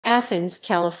Athens,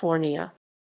 California.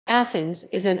 Athens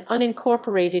is an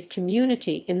unincorporated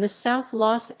community in the South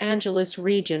Los Angeles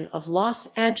region of Los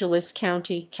Angeles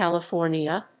County,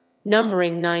 California,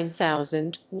 numbering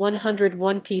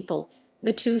 9,101 people,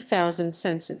 the 2000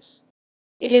 census.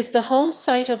 It is the home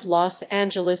site of Los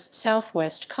Angeles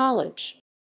Southwest College.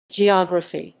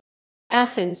 Geography.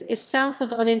 Athens is south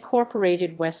of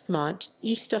unincorporated Westmont,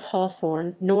 east of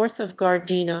Hawthorne, north of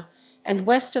Gardena, and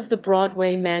west of the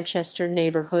Broadway Manchester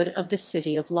neighborhood of the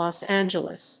city of Los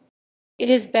Angeles. It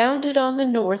is bounded on the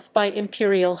north by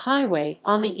Imperial Highway,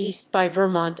 on the east by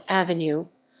Vermont Avenue,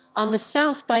 on the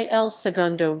south by El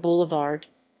Segundo Boulevard,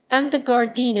 and the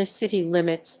Gardena city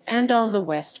limits, and on the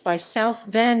west by South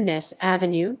Van Ness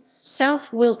Avenue,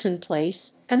 South Wilton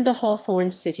Place, and the Hawthorne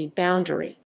city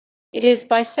boundary. It is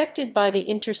bisected by the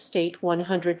Interstate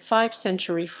 105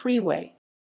 Century Freeway.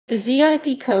 The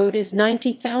ZIP code is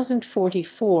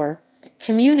 90,044.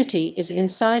 Community is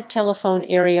inside telephone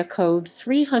area code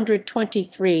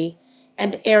 323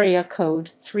 and area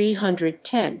code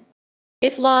 310.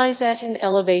 It lies at an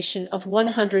elevation of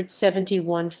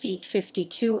 171 feet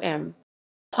 52 m.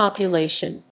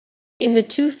 Population. In the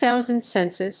 2000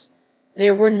 census,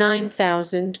 there were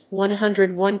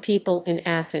 9,101 people in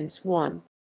Athens.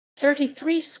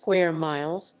 33 square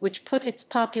miles, which put its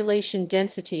population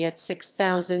density at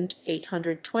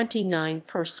 6,829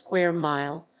 per square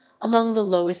mile, among the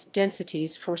lowest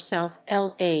densities for South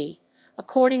LA,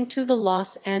 according to the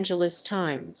Los Angeles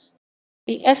Times.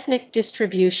 The ethnic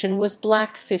distribution was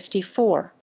Black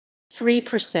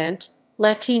 54.3%,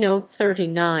 Latino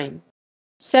 39%,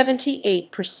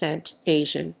 78%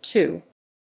 Asian 2%,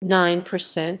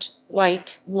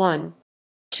 White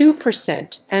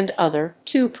 2%, and other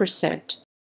 2%.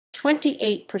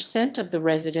 28% of the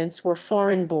residents were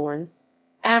foreign-born,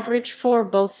 average for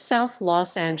both South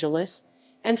Los Angeles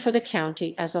and for the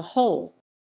county as a whole.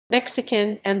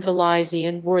 Mexican and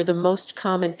Belizean were the most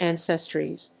common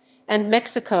ancestries, and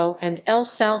Mexico and El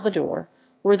Salvador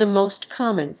were the most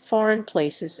common foreign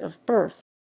places of birth.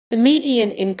 The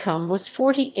median income was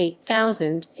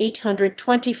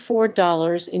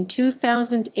 $48,824 in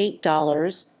 2008,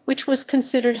 which was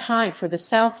considered high for the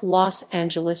South Los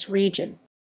Angeles region.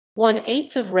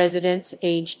 1/8 of residents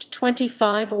aged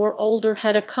 25 or older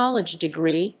had a college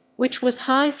degree, which was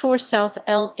high for South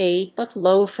LA but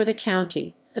low for the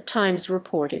county, the Times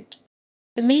reported.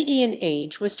 The median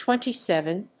age was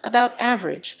 27, about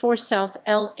average for South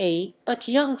LA but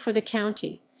young for the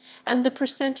county, and the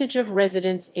percentage of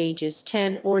residents ages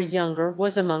 10 or younger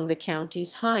was among the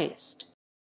county's highest.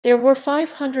 There were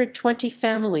 520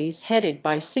 families headed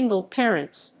by single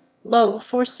parents, low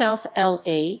for South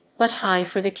LA but high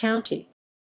for the county.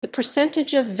 The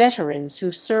percentage of veterans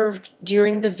who served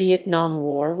during the Vietnam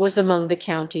War was among the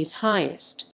county's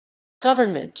highest.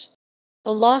 Government.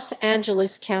 The Los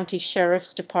Angeles County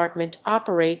Sheriff's Department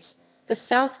operates the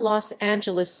South Los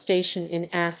Angeles Station in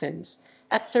Athens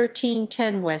at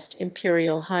 1310 West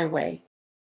Imperial Highway.